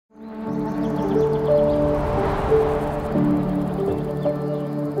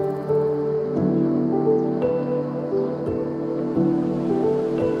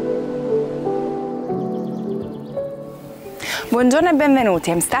Buongiorno e benvenuti.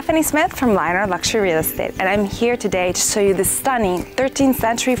 I'm Stephanie Smith from Lionard Luxury Real Estate, and I'm here today to show you this stunning 13th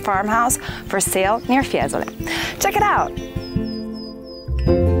century farmhouse for sale near Fiesole. Check it out.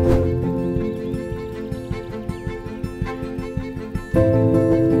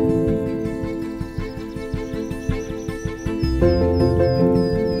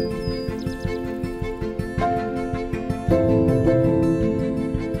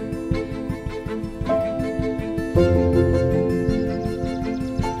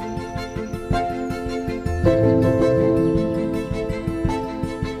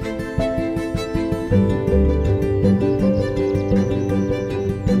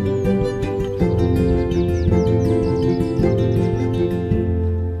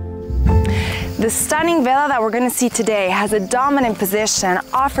 The stunning villa that we're going to see today has a dominant position,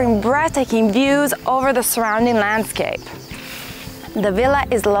 offering breathtaking views over the surrounding landscape. The villa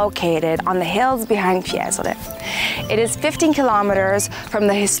is located on the hills behind Fiesole. It is 15 kilometers from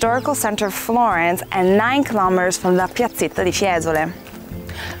the historical center of Florence and 9 kilometers from the piazzetta di Fiesole.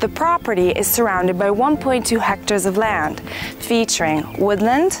 The property is surrounded by 1.2 hectares of land, featuring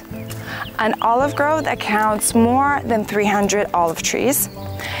woodland, an olive grove that counts more than 300 olive trees,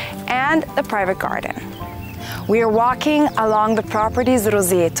 and the private garden. We are walking along the property's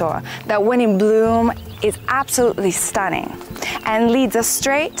roseto that, when in bloom, is absolutely stunning and leads us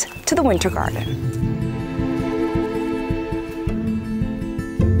straight to the winter garden.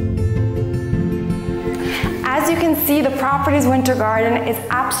 As you can see, the property's winter garden is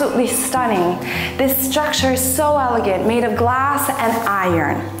absolutely stunning. This structure is so elegant, made of glass and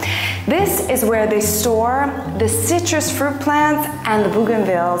iron. This is where they store the citrus fruit plants and the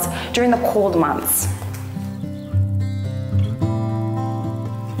bougainvilleas during the cold months.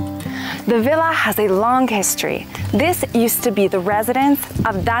 The villa has a long history. This used to be the residence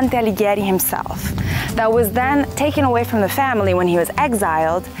of Dante Alighieri himself, that was then taken away from the family when he was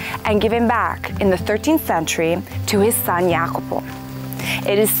exiled and given back in the 13th century to his son Iacopo.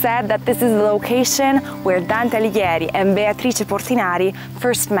 It is said that this is the location where Dante Alighieri and Beatrice Portinari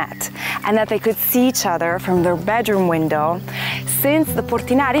first met, and that they could see each other from their bedroom window, since the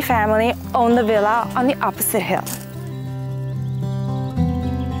Portinari family owned the villa on the opposite hill.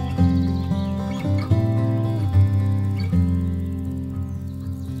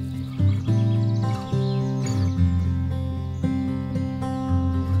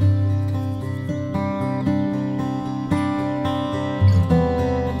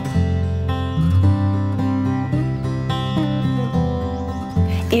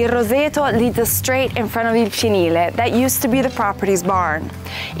 Il roseto leads us straight in front of Il Fienile, that used to be the property's barn.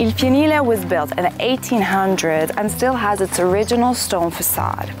 Il Fienile was built in the 1800s and still has its original stone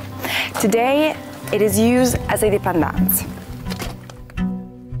facade. Today, it is used as a dépendance.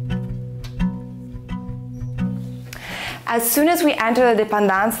 As soon as we enter the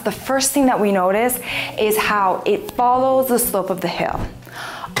dépendance, the first thing that we notice is how it follows the slope of the hill.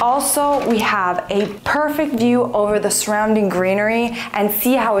 Also, we have a perfect view over the surrounding greenery and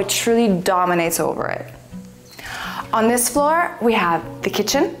see how it truly dominates over it. On this floor, we have the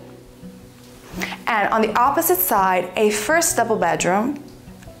kitchen, and on the opposite side, a first double bedroom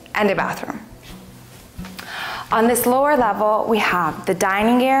and a bathroom. On this lower level, we have the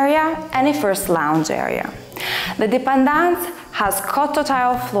dining area and a first lounge area. The dépendance has cotto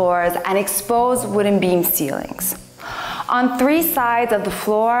tile floors and exposed wooden beam ceilings. On 3 sides of the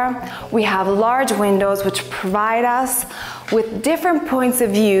floor, we have large windows which provide us with different points of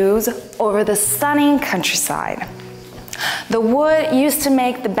views over the stunning countryside. The wood used to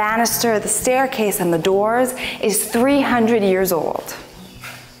make the banister, the staircase, and the doors is 300 years old.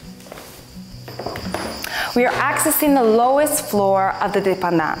 We are accessing the lowest floor of the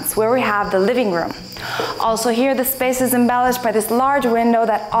dépendance, where we have the living room. Also here, the space is embellished by this large window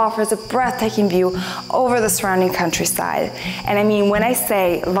that offers a breathtaking view over the surrounding countryside. And I mean, when I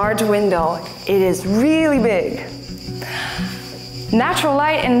say large window, it is really big. Natural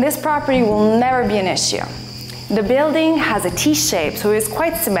light in this property will never be an issue. The building has a T shape, so it is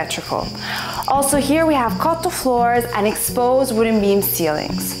quite symmetrical. Also here, we have cotto floors and exposed wooden beam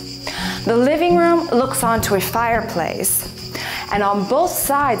ceilings. The living room looks onto a fireplace, and on both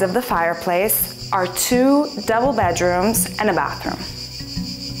sides of the fireplace are 2 double bedrooms and a bathroom.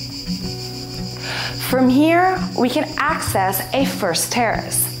 From here, we can access a first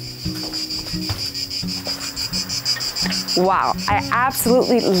terrace. Wow, I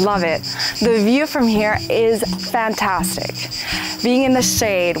absolutely love it. The view from here is fantastic. Being in the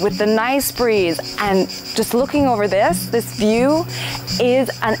shade with the nice breeze and just looking over this view is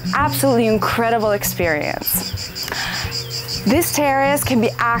an absolutely incredible experience. This terrace can be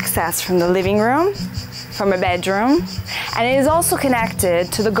accessed from the living room, from a bedroom, and it is also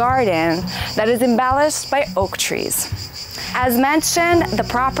connected to the garden that is embellished by oak trees. As mentioned, the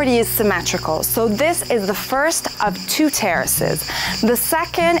property is symmetrical, so this is the first of two terraces. The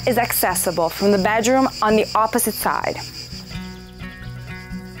second is accessible from the bedroom on the opposite side.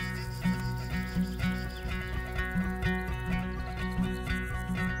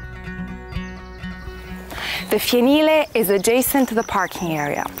 The fienile is adjacent to the parking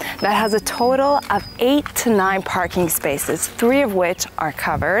area that has a total of 8 to 9 parking spaces, 3 of which are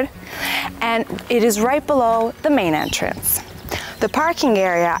covered, and it is right below the main entrance. The parking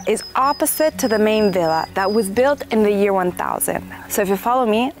area is opposite to the main villa that was built in the year 1000. So if you follow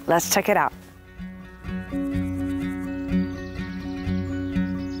me, let's check it out.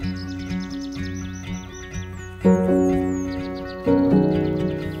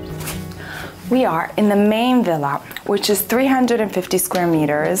 We are in the main villa, which is 350 square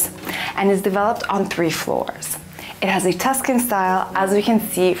meters and is developed on 3 floors. It has a Tuscan style, as we can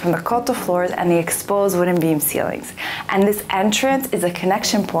see from the cotto floors and the exposed wooden beam ceilings. And this entrance is a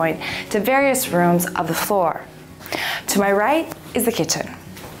connection point to various rooms of the floor. To my right is the kitchen.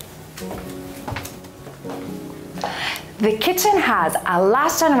 The kitchen has a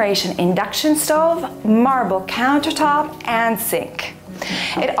last generation induction stove, marble countertop, and sink.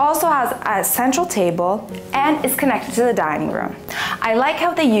 It also has a central table and is connected to the dining room. I like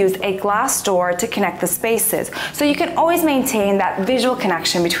how they used a glass door to connect the spaces, so you can always maintain that visual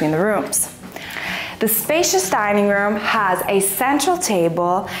connection between the rooms. The spacious dining room has a central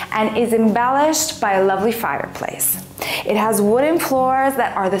table and is embellished by a lovely fireplace. It has wooden floors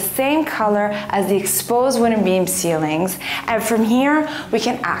that are the same color as the exposed wooden beam ceilings, and from here we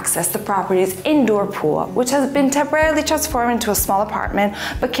can access the property's indoor pool, which has been temporarily transformed into a small apartment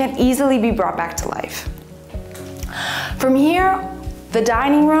but can easily be brought back to life. From here, the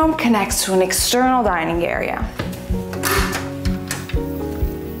dining room connects to an external dining area.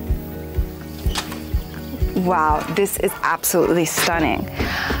 Wow, this is absolutely stunning.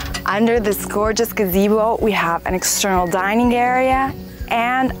 Under this gorgeous gazebo, we have an external dining area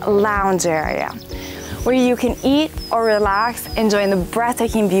and lounge area where you can eat or relax, enjoying the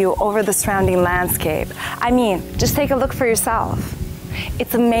breathtaking view over the surrounding landscape. I mean, just take a look for yourself.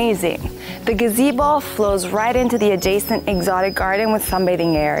 It's amazing. The gazebo flows right into the adjacent exotic garden with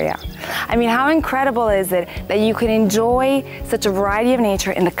sunbathing area. I mean, how incredible is it that you can enjoy such a variety of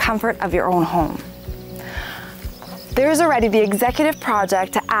nature in the comfort of your own home? There is already the executive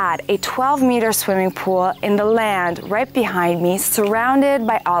project to add a 12-meter swimming pool in the land right behind me, surrounded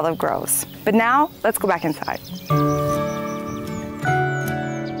by olive groves. But now, let's go back inside.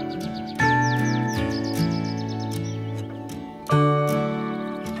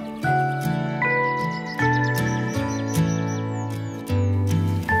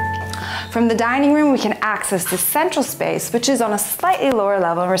 From the dining room, we can access the central space, which is on a slightly lower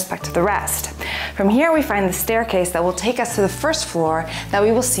level in respect to the rest. From here, we find the staircase that will take us to the first floor that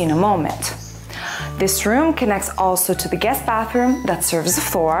we will see in a moment. This room connects also to the guest bathroom that serves the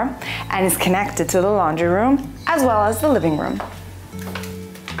floor and is connected to the laundry room as well as the living room.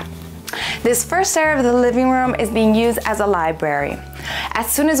 This first area of the living room is being used as a library.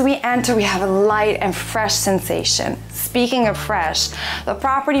 As soon as we enter, we have a light and fresh sensation. Speaking of fresh, the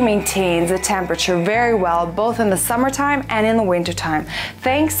property maintains the temperature very well, both in the summertime and in the wintertime,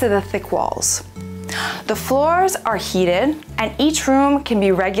 thanks to the thick walls. The floors are heated and each room can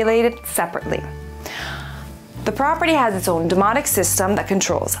be regulated separately. The property has its own domotic system that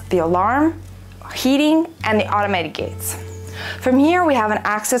controls the alarm, heating, and the automatic gates. From here, we have an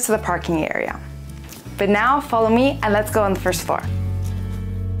access to the parking area. But now, follow me and let's go on the first floor.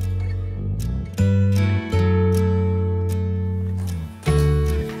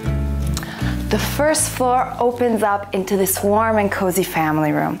 The first floor opens up into this warm and cozy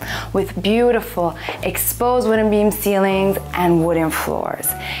family room with beautiful exposed wooden beam ceilings and wooden floors.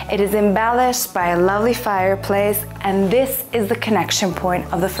 It is embellished by a lovely fireplace, and this is the connection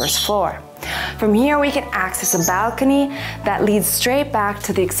point of the first floor. From here we can access a balcony that leads straight back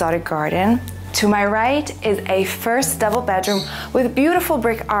to the exotic garden. To my right is a first double bedroom with beautiful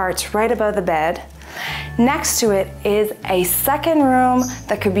brick arch right above the bed. Next to it is a second room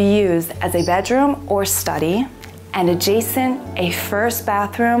that could be used as a bedroom or study, and adjacent a first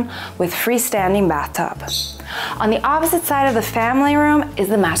bathroom with freestanding bathtub. On the opposite side of the family room is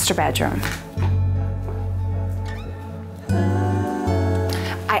the master bedroom.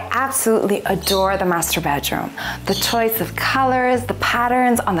 I absolutely adore the master bedroom. The choice of colors, the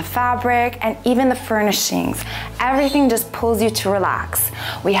patterns on the fabric, and even the furnishings. Everything just pulls you to relax.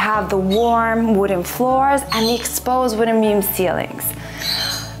 We have the warm wooden floors and the exposed wooden beam ceilings.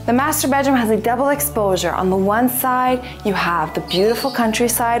 The master bedroom has a double exposure. On the one side, you have the beautiful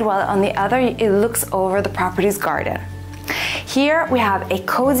countryside, while on the other, it looks over the property's garden. Here, we have a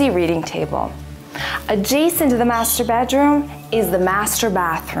cozy reading table. Adjacent to the master bedroom is the master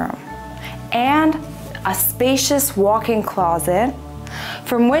bathroom and a spacious walk-in closet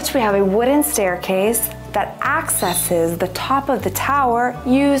from which we have a wooden staircase that accesses the top of the tower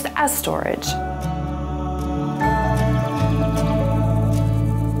used as storage.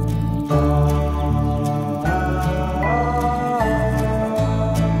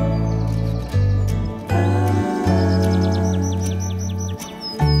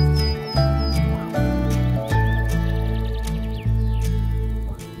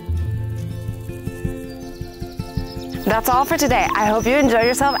 That's all for today. I hope you enjoyed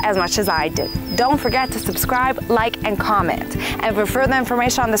yourself as much as I did. Don't forget to subscribe, like, and comment. And for further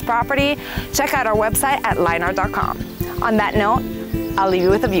information on this property, check out our website at Lionard.com. On that note, I'll leave you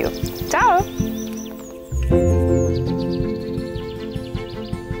with a view. Ciao!